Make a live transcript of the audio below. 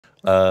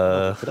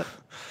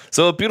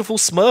So a beautiful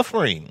Smurf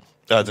Marine.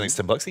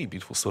 Donates $10. You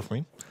beautiful Smurf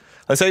Marine.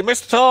 I say,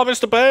 Mr. Tom,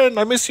 Mr. Ben,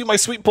 I miss you, my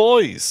sweet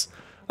boys.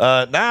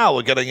 Now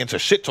we're getting into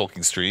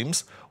shit-talking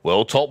streams.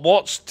 Well, Tom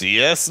Watch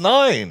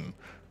DS9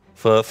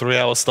 for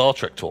 3-hour Star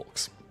Trek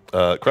talks.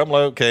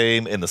 Kremlo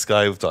came in the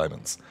sky with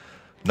diamonds.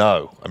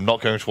 No, I'm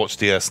not going to watch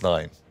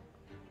DS9.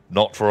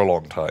 Not for a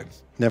long time.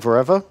 Never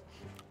ever?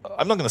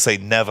 I'm not going to say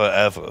never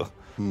ever.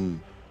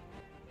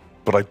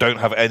 But I don't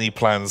have any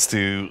plans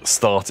to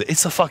start it.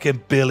 It's a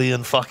fucking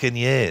billion fucking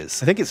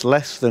years. I think it's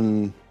less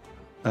than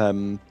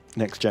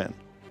Next Gen.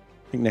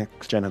 I think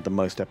Next Gen had the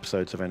most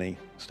episodes of any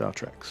Star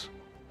Treks.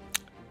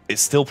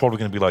 It's still probably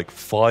going to be like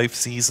 5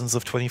 seasons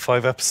of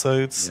 25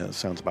 episodes. Yeah, that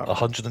sounds about right.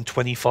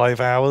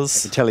 125 hours.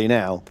 I can tell you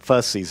now,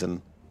 first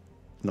season,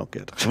 not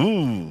good.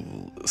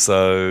 Ooh.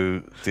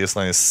 So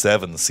DS9 is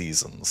 7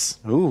 seasons.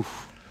 Ooh.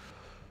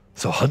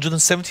 So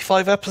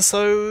 175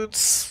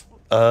 episodes.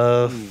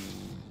 But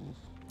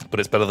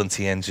it's better than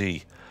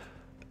TNG.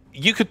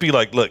 You could be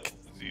like, look,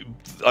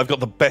 I've got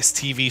the best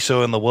TV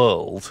show in the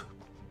world,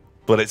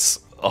 but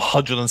it's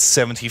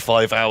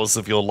 175 hours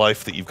of your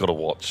life that you've got to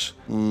watch.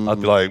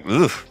 I'd be like,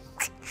 ugh.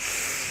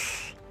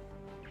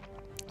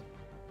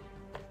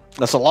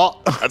 That's a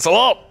lot. That's a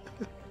lot.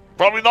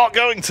 Probably not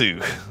going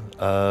to.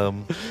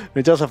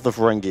 It does have the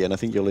Ferengi, and I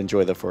think you'll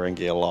enjoy the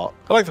Ferengi a lot.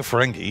 I like the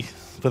Ferengi,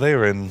 but they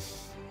were in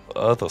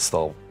other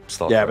Star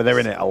Yeah, Treks. but they're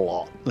in it a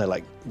lot. They're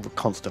like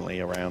constantly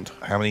around.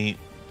 How many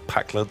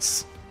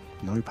Packlets?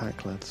 No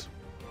Packlets.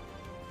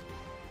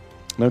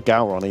 No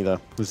Gowron either.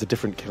 Who's a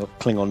different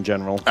Klingon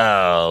general.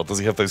 Oh, does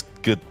he have those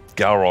good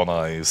Gowron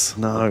eyes?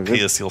 No. That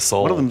pierce your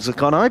soul. One of them's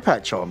got an eye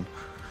patch on.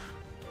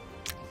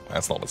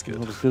 That's not as good.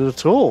 Not as good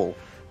at all.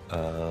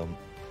 But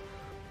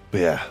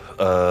yeah,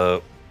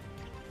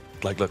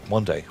 like, look,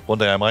 one day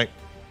I might.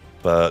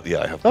 But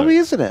yeah, I have. Oh, he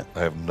is in it.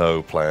 I have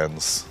no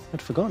plans.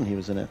 I'd forgotten he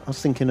was in it. I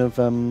was thinking of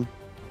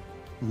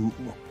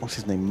what's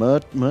his name?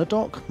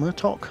 Murdoch.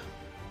 Murdoch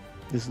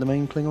is the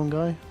main Klingon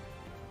guy.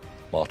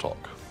 Martok.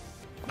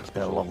 It's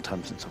been a long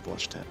time since I've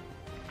watched it.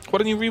 Why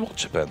don't you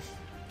rewatch it, Ben?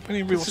 Why don't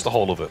you rewatch the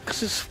whole of it?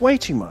 Because it's way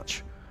too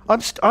much.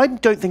 I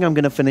don't think I'm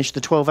going to finish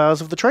the 12 hours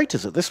of the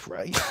Traitors at this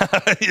rate.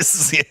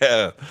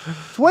 Yeah.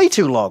 It's way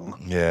too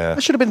long. Yeah.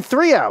 That should have been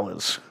 3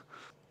 hours.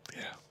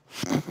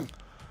 Yeah.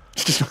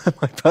 It's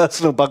just my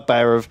personal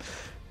bugbear of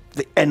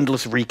the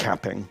endless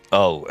recapping.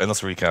 Oh,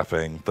 endless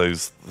recapping.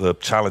 The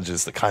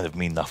challenges that kind of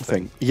mean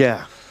nothing.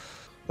 Yeah.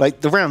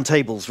 Like, the round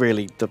table's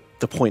really the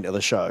point of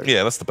the show.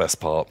 Yeah, that's the best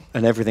part.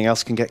 And everything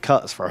else can get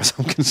cut as far as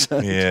I'm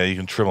concerned. Yeah, you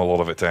can trim a lot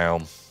of it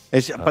down. I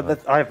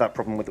have that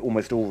problem with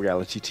almost all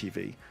reality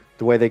TV.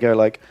 The way they go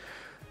like,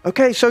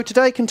 okay, so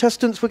today,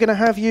 contestants, we're going to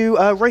have you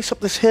race up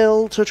this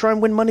hill to try and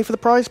win money for the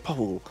prize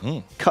pool.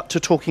 Cut to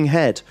talking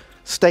head,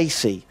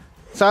 Stacey.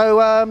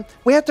 So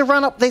we had to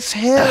run up this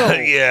hill.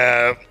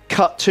 Yeah.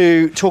 Cut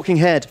to talking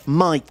head,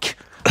 Mike.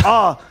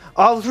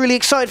 I was really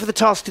excited for the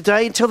task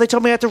today until they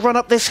told me I had to run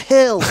up this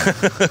hill.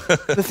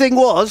 The thing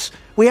was,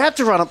 we had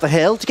to run up the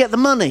hill to get the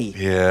money.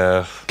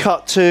 Yeah.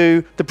 Cut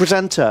to the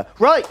presenter.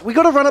 Right, we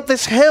got to run up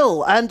this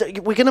hill and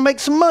we're going to make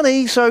some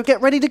money, so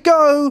get ready to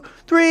go.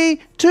 3,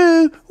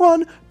 2,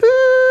 1,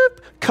 boop.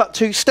 Cut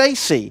to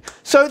Stacey.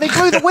 So they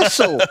blew the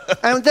whistle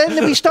and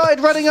then we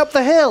started running up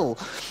the hill.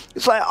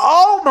 It's like,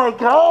 oh my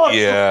God.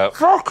 Yeah.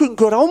 Fucking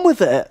get on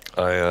with it.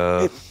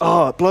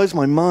 It blows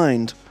my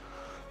mind.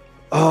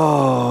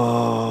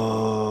 Oh.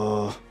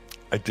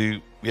 I do.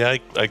 Yeah,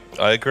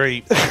 I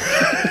agree.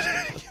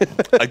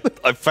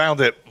 I found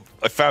it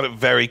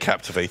very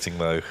captivating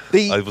though.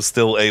 I was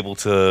still able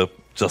to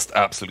just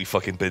absolutely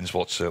fucking binge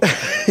watch it.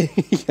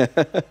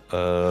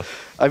 Yeah.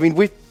 I mean,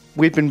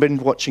 we've been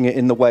binge watching it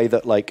in the way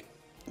that like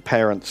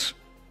parents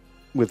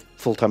with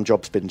full-time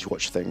jobs binge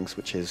watch things,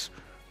 which is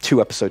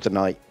 2 episodes a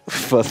night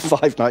for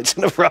 5 nights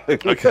in a row.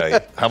 Okay.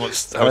 How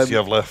much do you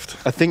have left?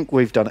 I think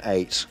we've done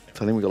 8. So I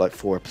think we've got like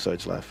 4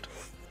 episodes left.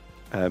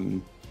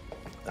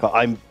 But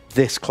I'm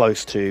this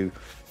close to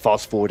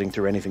fast-forwarding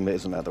through anything that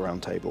isn't at the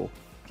round table.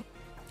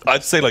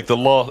 I'd say like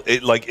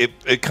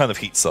it kind of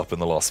heats up in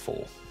the last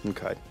 4.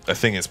 Okay. I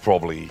think it's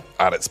probably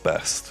at its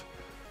best.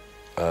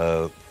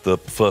 The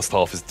first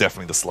half is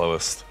definitely the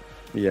slowest.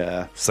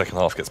 Yeah. Second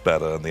half gets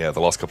better, and the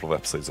last couple of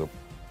episodes are,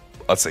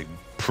 I'd say,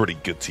 pretty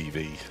good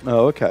TV.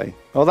 Oh, okay.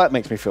 Well, that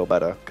makes me feel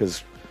better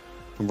because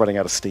I'm running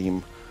out of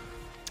steam.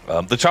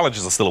 The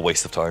challenges are still a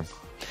waste of time.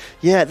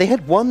 Yeah, they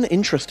had one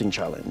interesting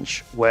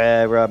challenge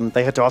where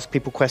they had to ask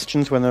people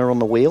questions when they were on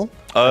the wheel.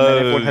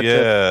 Oh,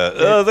 yeah.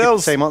 That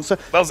was the same answer.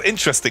 That was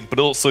interesting, but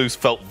also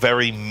felt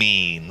very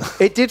mean.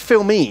 It did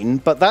feel mean,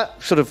 but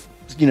that sort of,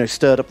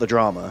 stirred up the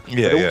drama.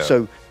 Yeah, but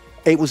also,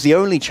 it was the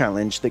only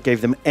challenge that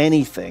gave them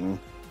anything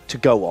to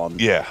go on.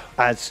 Yeah.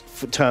 As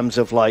for terms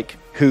of, like,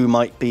 who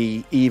might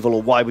be evil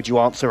or why would you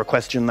answer a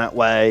question that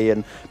way.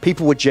 And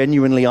people were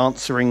genuinely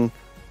answering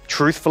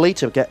truthfully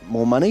to get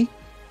more money.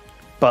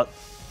 But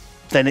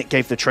then it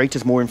gave the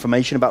traitors more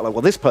information about, like,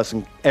 well, this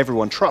person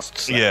everyone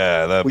trusts.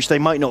 Yeah. Which they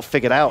might not have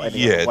figured out.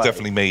 Yeah, it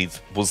definitely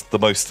was the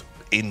most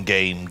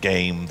in-game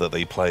game that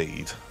they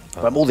played.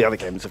 All the other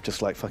games of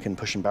just like fucking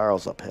pushing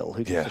barrels uphill.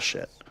 Who gives a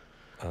shit?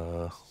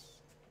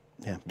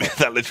 Yeah.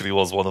 That literally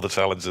was one of the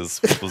challenges,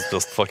 which was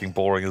just fucking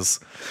boring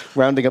as...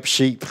 Rounding up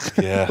sheep.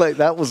 Yeah. Like,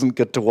 that wasn't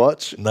good to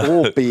watch.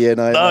 Or be in,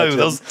 I imagine.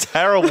 that was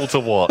terrible to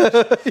watch.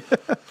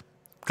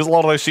 Because a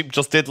lot of those sheep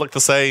just did look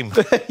the same.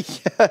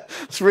 Yeah,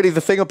 it's really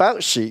the thing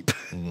about sheep.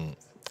 In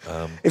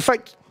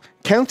fact,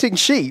 counting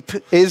sheep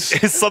is...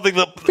 It's something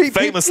that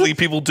famously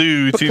people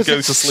do to go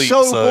to sleep.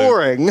 So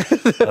boring.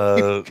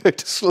 Go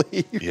to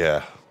sleep.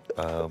 Yeah.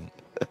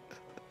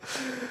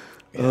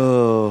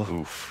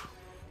 Oof.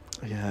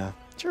 Yeah.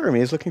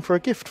 Jeremy is looking for a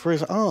gift for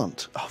his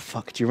aunt. Oh,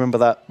 fuck. Do you remember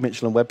that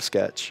Mitchell and Webb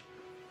sketch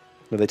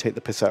where they take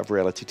the piss out of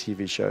reality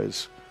TV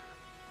shows?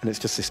 And it's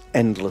just this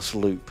endless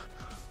loop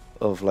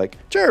of, like,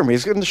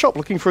 Jeremy's in the shop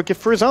looking for a gift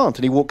for his aunt.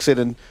 And he walks in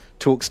and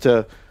talks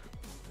to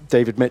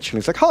David Mitchell.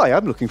 And he's like, hi,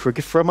 I'm looking for a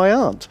gift for my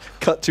aunt.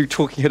 Cut to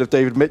talking head of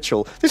David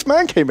Mitchell. This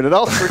man came in and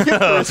asked for a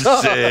gift for his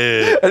aunt.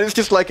 Shit. And it's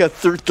just like a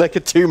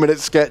 2-minute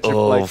sketch of,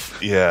 like,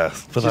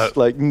 just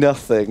like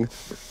nothing.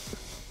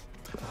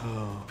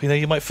 You know,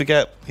 you might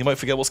forget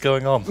what's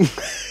going on.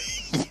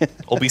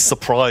 Or be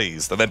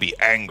surprised and then be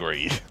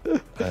angry.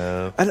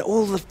 And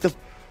all the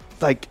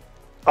like,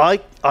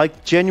 I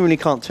genuinely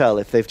can't tell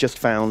if they've just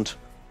found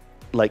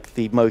like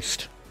the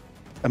most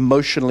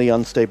emotionally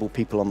unstable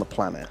people on the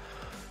planet,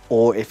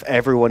 or if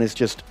everyone is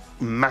just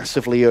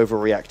massively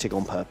overreacting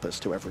on purpose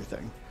to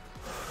everything.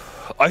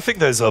 I think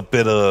there's a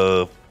bit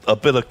of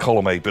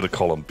column A, bit of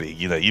column B.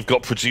 You know, you've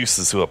got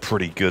producers who are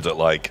pretty good at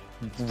like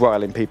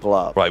riling people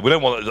up. Right, we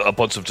don't want a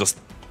bunch of just,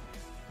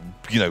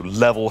 you know,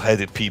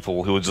 level-headed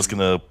people who are just going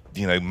to,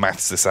 you know,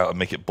 maths this out and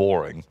make it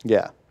boring.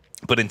 Yeah.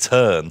 But in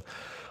turn,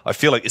 I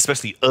feel like,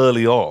 especially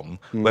early on,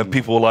 when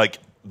people were like,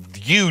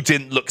 you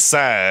didn't look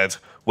sad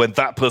when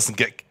that person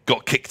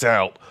got kicked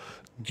out,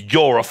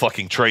 you're a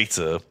fucking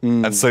traitor.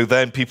 And so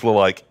then people are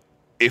like,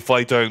 if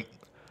I'm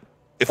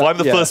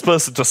the first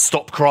person to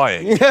stop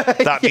crying,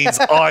 that means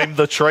I'm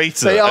the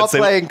traitor. They are and so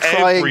playing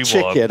crying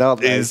chicken,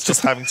 aren't they? Is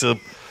just having to...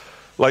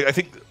 Like, I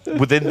think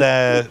within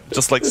their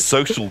just like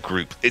social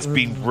group, it's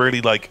been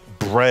really like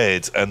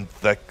bred, and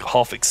they're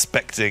half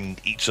expecting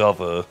each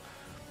other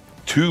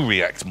to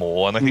react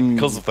more. And I think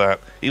because of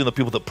that, even the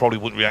people that probably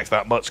wouldn't react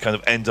that much kind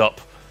of end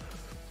up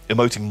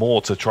emoting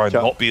more to try and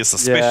not be as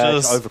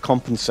suspicious. Yeah, to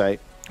overcompensate.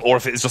 Or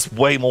if it's just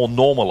way more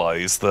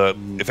normalized that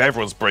if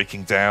everyone's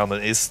breaking down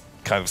and it is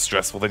kind of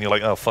stressful, then you're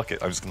like, oh, fuck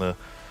it, I'm just going to...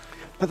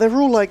 But they're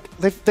all like,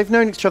 they've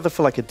known each other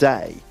for like a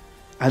day.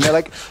 And they're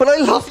like, but I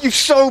love you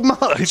so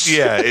much.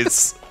 Yeah,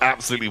 it's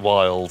absolutely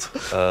wild.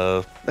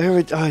 I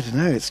don't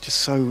know. It's just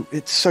so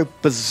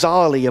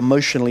bizarrely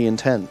emotionally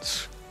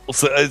intense.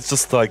 Also, it's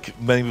just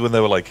like maybe when they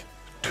were like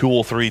 2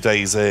 or 3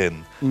 days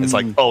in, it's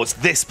like, oh, it's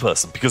this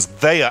person because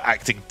they are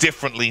acting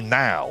differently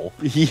now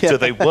to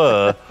they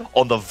were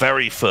on the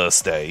very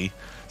first day.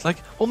 It's like,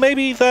 well,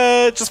 maybe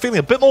they're just feeling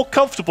a bit more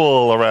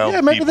comfortable around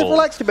maybe people. they've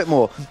relaxed a bit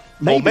more.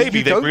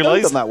 Maybe they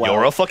realise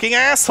you're a fucking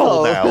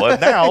asshole now, and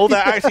now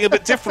they're acting a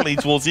bit differently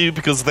towards you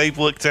because they've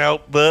worked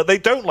out that they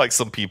don't like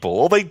some people,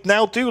 or they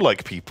now do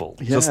like people.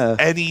 Yeah. Just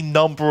any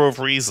number of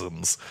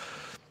reasons.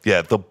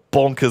 Yeah, the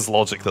bonkers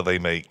logic that they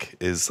make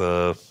is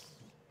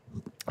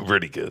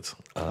really good.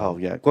 Well,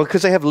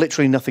 because they have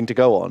literally nothing to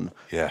go on.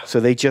 Yeah.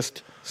 So they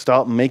just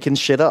start making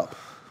shit up.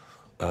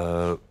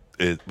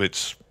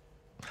 Which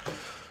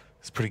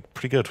is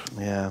pretty good.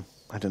 Yeah,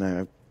 I don't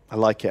know. I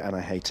like it and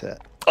I hate it.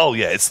 Oh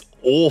yeah, it's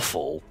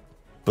awful,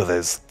 but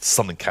there's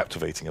something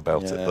captivating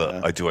about it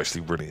that I do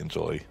actually really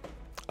enjoy,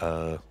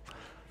 even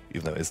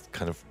though it's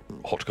kind of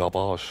hot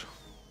garbage.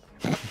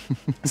 It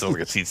sounds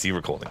like a TC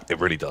recording. It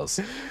really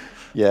does.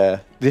 Yeah,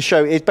 this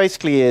show, it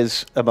basically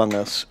is Among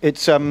Us.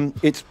 It's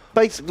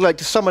basically, like,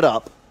 to sum it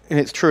up in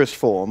its truest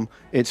form,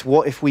 it's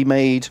what if we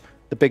made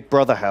the Big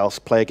Brother house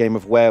play a game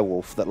of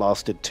werewolf that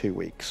lasted 2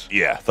 weeks.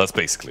 Yeah, that's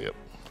basically it.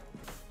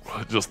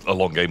 Just a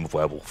long game of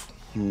werewolf.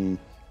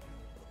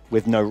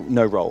 With no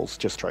roles,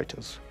 just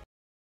traitors.